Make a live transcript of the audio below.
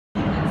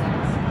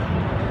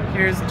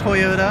Here's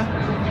Toyota,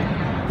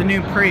 the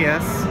new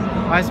Prius.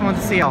 I just want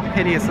to see how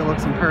hideous it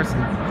looks in person.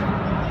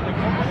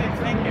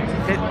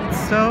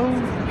 It's so...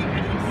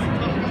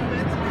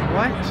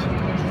 what?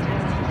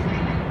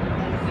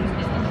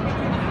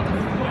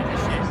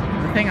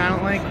 The thing I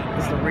don't like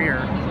is the rear.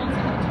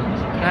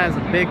 That is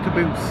a big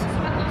caboose.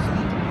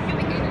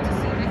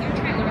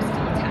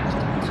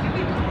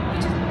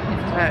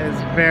 That is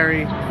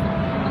very,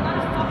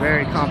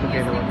 very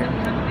complicated looking.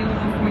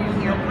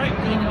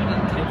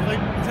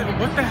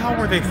 What the hell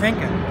were they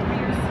thinking?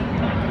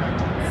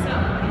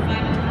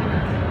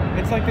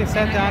 It's like they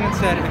sat down and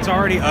said, it's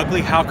already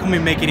ugly, how can we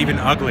make it even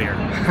uglier?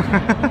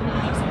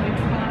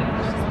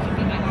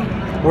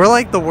 We're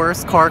like the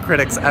worst car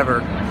critics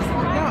ever.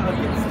 No,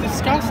 it's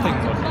disgusting.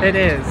 It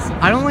is.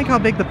 I don't like how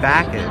big the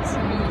back is.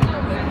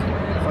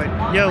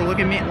 Like, yo, look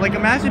at me. Like,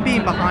 imagine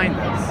being behind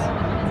this.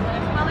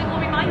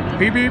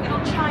 Beep beep.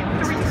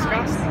 It's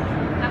disgusting.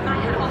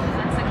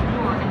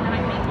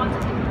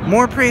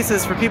 More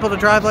Priuses for people to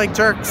drive like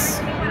jerks.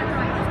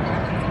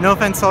 No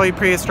offense to all you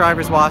Prius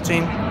drivers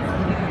watching.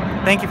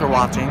 Thank you for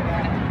watching.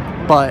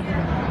 But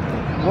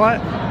why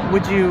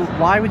would you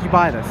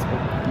buy this?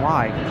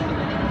 Why?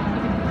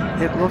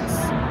 It looks...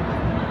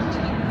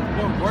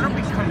 Well, where did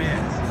we come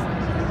in?